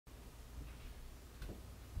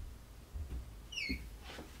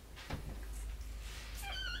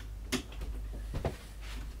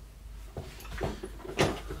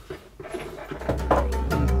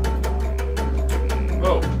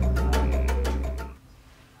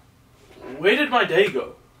Where did my day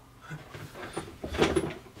go?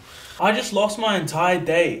 I just lost my entire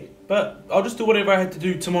day, but I'll just do whatever I had to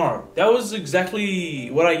do tomorrow. That was exactly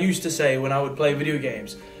what I used to say when I would play video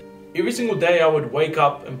games. Every single day I would wake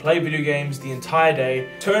up and play video games the entire day,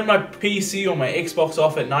 turn my PC or my Xbox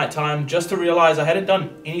off at nighttime just to realize I hadn't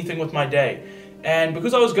done anything with my day. And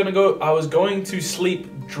because I was going to sleep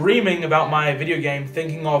dreaming about my video game,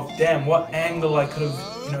 thinking of, damn, what angle I could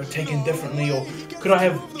have, taken differently, or could I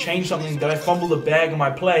have changed something? Did I fumble the bag in my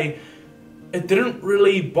play? It didn't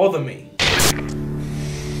really bother me.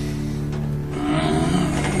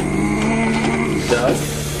 Doug?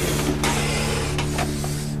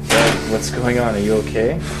 Doug, what's going on? Are you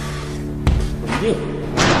okay? What are you doing?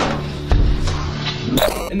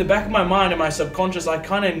 In the back of my mind and my subconscious, I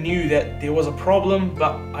kind of knew that there was a problem,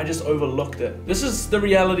 but I just overlooked it. This is the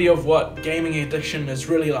reality of what gaming addiction is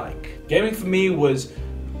really like. Gaming for me was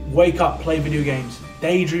wake up, play video games,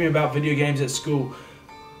 daydream about video games at school.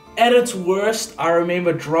 At its worst, I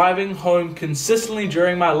remember driving home consistently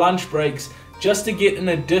during my lunch breaks just to get an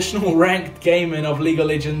additional ranked game in of League of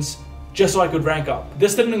Legends, just so I could rank up.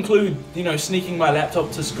 This didn't include, sneaking my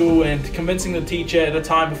laptop to school and convincing the teacher at a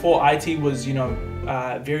time before IT was,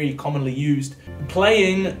 very commonly used,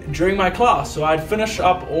 playing during my class. So I'd finish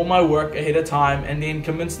up all my work ahead of time and then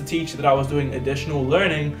convince the teacher that I was doing additional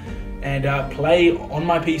learning and play on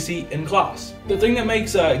my PC in class. The thing that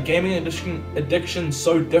makes gaming addiction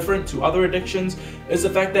so different to other addictions is the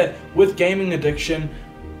fact that with gaming addiction,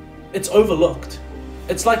 it's overlooked.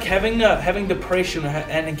 It's like having depression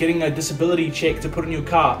and getting a disability check to put in your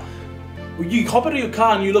car. You hop into your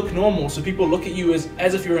car and you look normal, so people look at you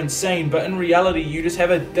as if you're insane, but in reality you just have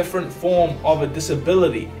a different form of a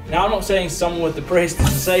disability. Now, I'm not saying someone with depression is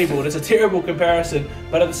disabled, it's a terrible comparison,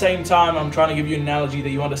 but at the same time I'm trying to give you an analogy that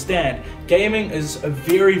you understand. Gaming is a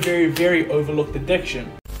very, very, very overlooked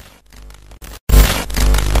addiction.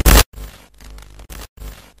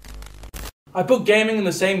 I put gaming in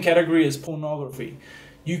the same category as pornography.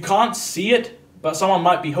 You can't see it, but someone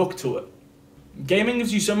might be hooked to it. Gaming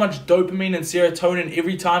gives you so much dopamine and serotonin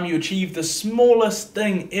every time you achieve the smallest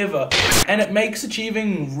thing ever, and it makes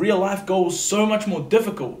achieving real life goals so much more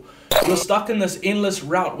difficult. You're stuck in this endless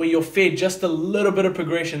route where you're fed just a little bit of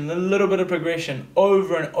progression,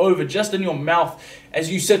 over and over, just in your mouth, as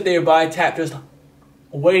you sit there by a tap, just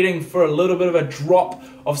waiting for a little bit of a drop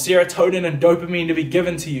of serotonin and dopamine to be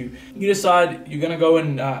given to you. You decide you're going to go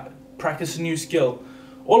and practice a new skill.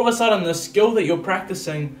 All of a sudden, the skill that you're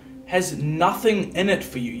practicing has nothing in it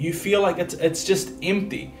for you. You feel like it's just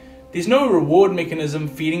empty. There's no reward mechanism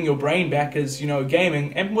feeding your brain back as,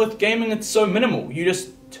 gaming. And with gaming, it's so minimal. You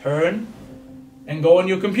just turn and go on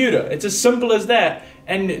your computer. It's as simple as that.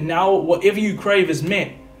 And now whatever you crave is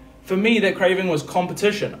met. For me, that craving was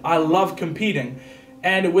competition. I love competing.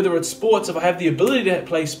 And whether it's sports, if I have the ability to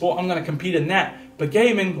play sport, I'm going to compete in that. But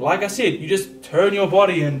gaming, like I said, you just turn your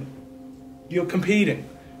body and you're competing.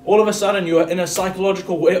 All of a sudden, you're in a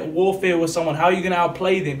psychological warfare with someone. How are you going to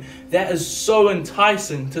outplay them? That is so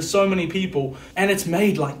enticing to so many people, and it's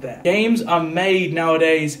made like that. Games are made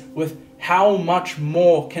nowadays with how much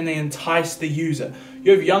more can they entice the user.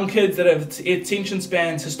 You have young kids that have attention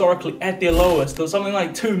spans historically at their lowest, or something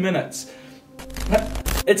like 2 minutes.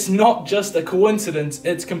 It's not just a coincidence,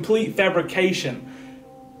 it's complete fabrication,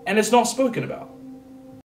 and it's not spoken about.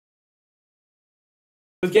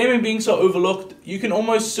 With gaming being so overlooked, you can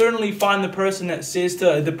almost certainly find the person that says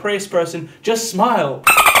to a depressed person, just smile.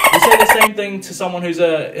 They say the same thing to someone who's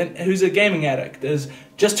a gaming addict, is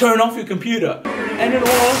just turn off your computer. And in all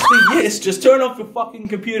honesty, yes, just turn off your fucking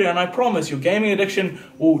computer and I promise your gaming addiction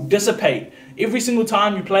will dissipate. Every single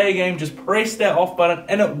time you play a game, just press that off button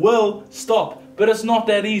and it will stop. But it's not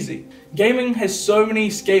that easy. Gaming has so many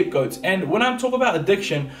scapegoats, and when I talk about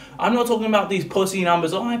addiction, I'm not talking about these pussy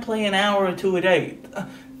numbers, oh, I play an hour or two a day.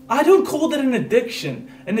 I don't call that an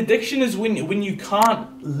addiction. An addiction is when you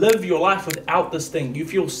can't live your life without this thing. You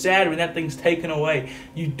feel sad when that thing's taken away.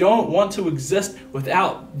 You don't want to exist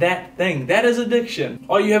without that thing. That is addiction.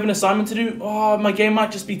 Oh, you have an assignment to do? Oh, my game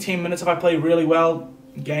might just be 10 minutes if I play really well.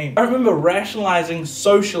 Game. I remember rationalizing,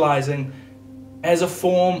 socializing, as a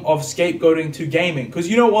form of scapegoating to gaming. Because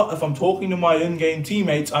you know what? If I'm talking to my in-game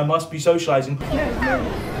teammates, I must be socializing.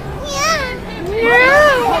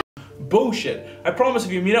 Bullshit. I promise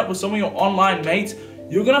if you meet up with some of your online mates,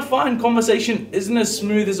 you're gonna find conversation isn't as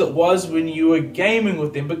smooth as it was when you were gaming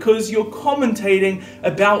with them, because you're commentating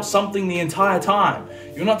about something the entire time.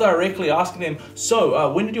 You're not directly asking them,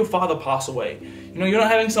 so when did your father pass away? You're not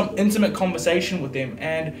having some intimate conversation with them,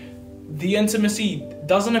 and the intimacy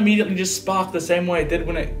doesn't immediately just spark the same way it did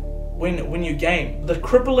when when you game. The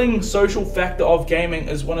crippling social factor of gaming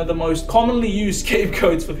is one of the most commonly used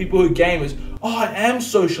scapegoats for people who game is, oh, I am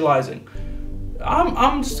socializing.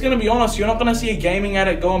 I'm just gonna be honest, you're not gonna see a gaming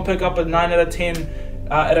addict go and pick up a 9 out of 10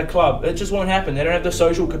 at a club. It just won't happen. They don't have the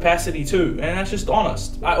social capacity to, and that's just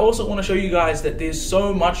honest. I also want to show you guys that there's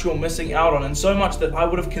so much you're missing out on, and so much that I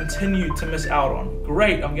would have continued to miss out on.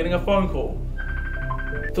 Great, I'm getting a phone call.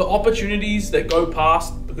 The opportunities that go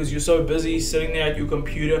past because you're so busy sitting there at your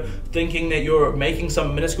computer thinking that you're making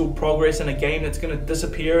some minuscule progress in a game that's going to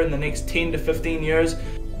disappear in the next 10 to 15 years,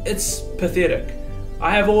 it's pathetic.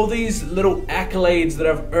 I have all these little accolades that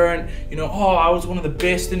I've earned, you know, oh, I was one of the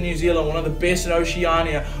best in New Zealand, one of the best in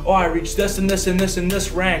Oceania, oh, I reached this and this and this and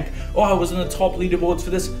this rank, oh, I was in the top leaderboards for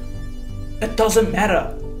this. It doesn't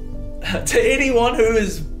matter. To anyone who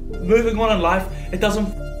is moving on in life, it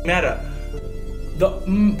doesn't matter.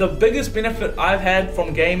 The biggest benefit I've had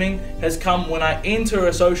from gaming has come when I enter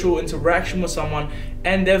a social interaction with someone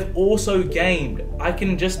and they've also gamed. I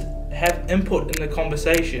can just have input in the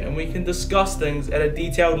conversation and we can discuss things at a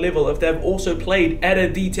detailed level if they've also played at a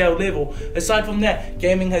detailed level. Aside from that,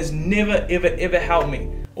 gaming has never ever helped me.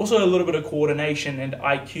 Also a little bit of coordination and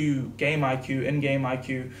IQ, game IQ, in-game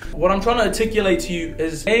IQ. What I'm trying to articulate to you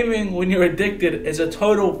is gaming when you're addicted is a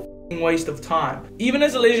total waste of time. Even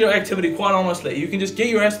as a leisure activity, quite honestly, you can just get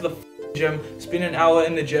your ass to the gym, spend an hour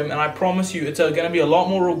in the gym, and I promise you it's going to be a lot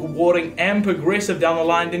more rewarding and progressive down the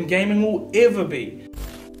line than gaming will ever be.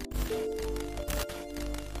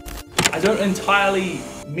 I don't entirely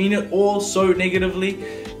mean it all so negatively.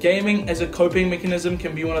 Gaming as a coping mechanism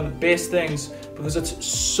can be one of the best things because it's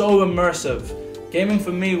so immersive. Gaming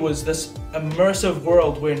for me was this immersive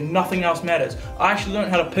world where nothing else matters. I actually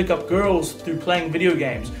learned how to pick up girls through playing video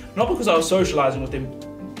games. Not because I was socializing with them.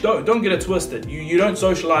 Don't get it twisted. You don't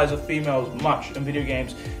socialize with females much in video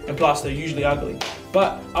games, and plus they're usually ugly.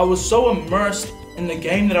 But I was so immersed in the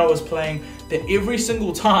game that I was playing that every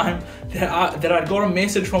single time that I got a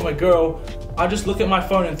message from a girl, I just look at my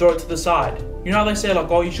phone and throw it to the side. You know how they say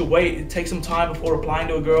like, oh, you should wait, take some time before replying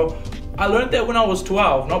to a girl? I learned that when I was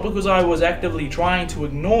 12, not because I was actively trying to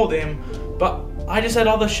ignore them, but I just had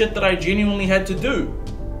other shit that I genuinely had to do.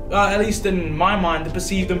 At least in my mind, the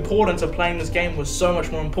perceived importance of playing this game was so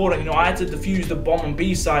much more important. You know, I had to defuse the bomb on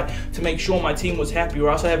B side to make sure my team was happy, or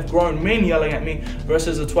else I have grown men yelling at me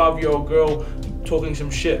versus a 12-year-old girl talking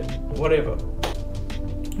some shit, whatever.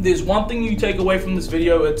 There's one thing you take away from this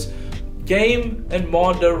video, it's game in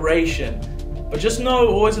moderation. But just know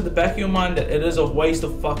always at the back of your mind that it is a waste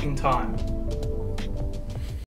of fucking time.